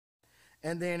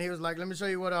And then he was like, let me show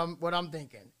you what I'm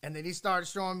thinking. And then he started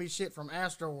showing me shit from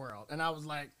Astroworld. And I was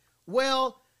like,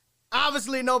 well,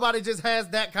 obviously nobody just has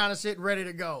that kind of shit ready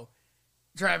to go,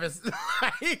 Travis.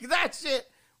 Like, that shit,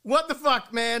 what the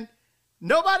fuck, man?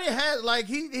 Nobody has, like,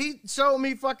 he showed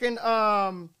me fucking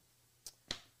Sicko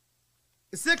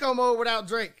Mode without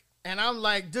Drake. And I'm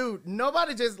like, dude,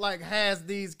 nobody just, like, has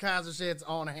these kinds of shits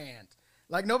on hand.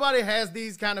 Like, nobody has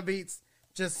these kind of beats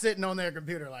just sitting on their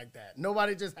computer like that.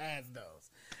 Nobody just has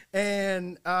those.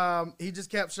 And he just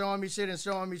kept showing me shit.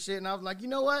 And I was like, you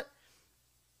know what?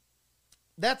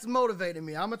 That's motivating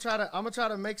me. I'm gonna try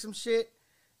to make some shit.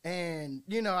 And,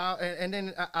 you know, and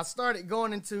then I started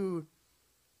going into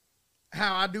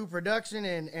how I do production,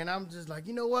 and I'm just like,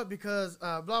 you know what? Because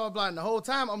blah, blah, blah. And the whole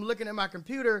time I'm looking at my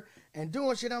computer and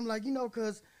doing shit. I'm like, you know,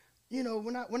 because, you know,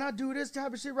 when I do this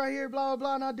type of shit right here, blah, blah,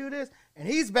 blah, and I do this, and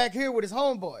he's back here with his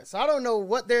homeboy. So I don't know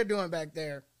what they're doing back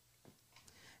there.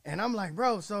 And I'm like,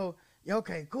 bro, so,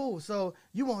 okay, cool. So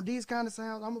you want these kind of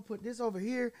sounds? I'm going to put this over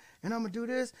here, and I'm going to do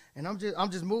this. And I'm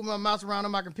just moving my mouse around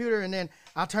on my computer, and then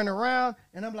I turn around,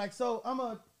 and I'm like, so I'm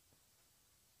going to...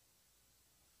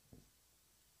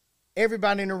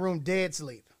 Everybody in the room dead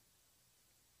sleep.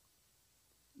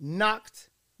 Knocked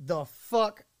the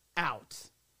fuck out.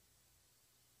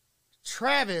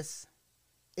 Travis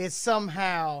is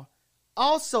somehow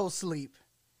also asleep,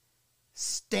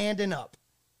 standing up.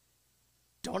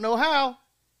 Don't know how.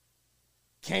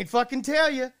 Can't fucking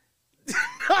tell you.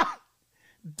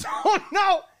 Don't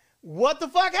know what the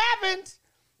fuck happened.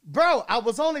 Bro, I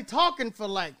was only talking for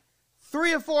like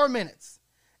 3 or 4 minutes.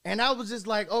 And I was just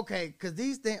like, okay, because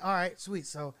these things, all right, sweet.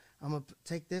 So I'm going to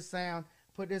take this sound,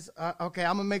 put this, okay,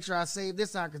 I'm going to make sure I save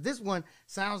this sound, because this one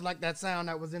sounds like that sound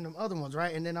that was in them other ones,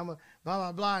 right? And then I'm going to blah,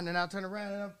 blah, blah, and then I'll turn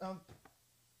around and I'm all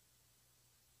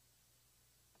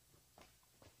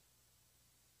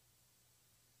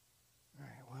right,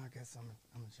 well, I guess I'm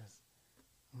gonna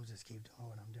just keep doing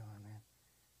what I'm doing, man.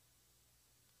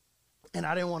 And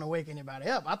I didn't want to wake anybody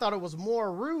up. I thought it was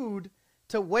more rude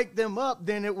to wake them up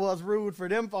than it was rude for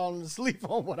them falling asleep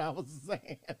on what I was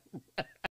saying.